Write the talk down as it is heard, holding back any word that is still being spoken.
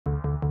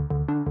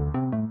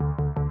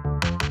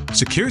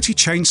Security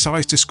chain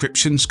size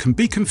descriptions can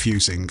be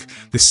confusing.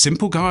 This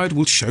simple guide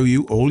will show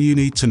you all you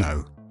need to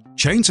know.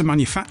 Chains are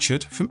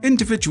manufactured from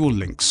individual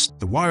links.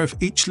 The wire of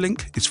each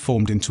link is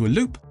formed into a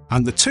loop,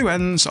 and the two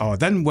ends are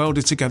then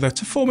welded together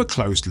to form a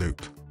closed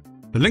loop.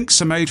 The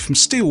links are made from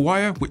steel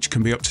wire, which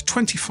can be up to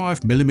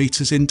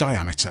 25mm in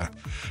diameter.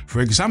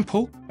 For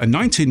example, a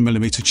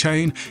 19mm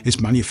chain is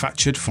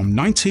manufactured from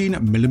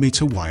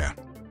 19mm wire.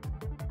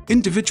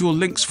 Individual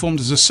links formed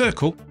as a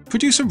circle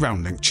produce a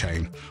round link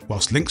chain,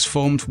 whilst links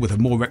formed with a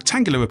more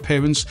rectangular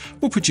appearance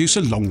will produce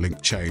a long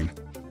link chain.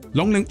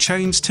 Long link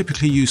chains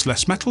typically use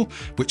less metal,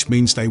 which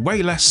means they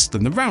weigh less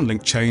than the round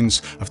link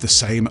chains of the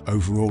same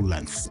overall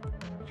length.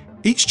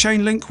 Each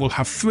chain link will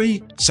have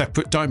three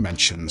separate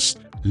dimensions: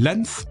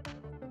 length,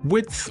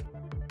 width,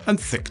 and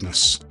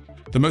thickness.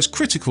 The most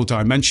critical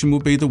dimension will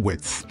be the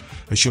width,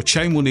 as your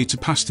chain will need to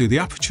pass through the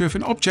aperture of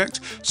an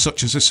object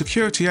such as a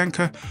security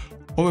anchor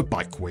or a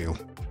bike wheel.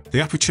 The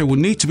aperture will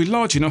need to be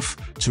large enough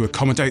to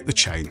accommodate the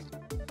chain.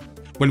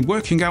 When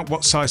working out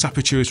what size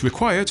aperture is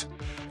required,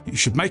 you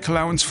should make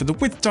allowance for the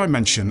width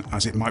dimension,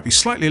 as it might be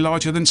slightly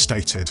larger than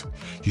stated.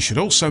 You should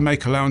also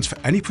make allowance for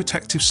any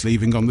protective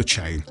sleeving on the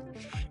chain.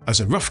 As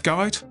a rough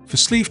guide, for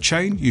sleeve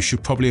chain you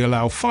should probably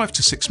allow 5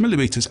 to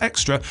 6mm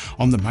extra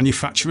on the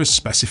manufacturer's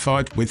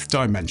specified width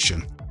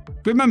dimension.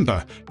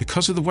 Remember,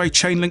 because of the way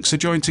chain links are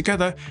joined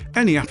together,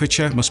 any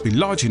aperture must be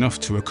large enough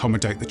to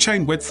accommodate the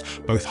chain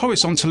width both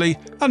horizontally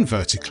and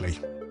vertically.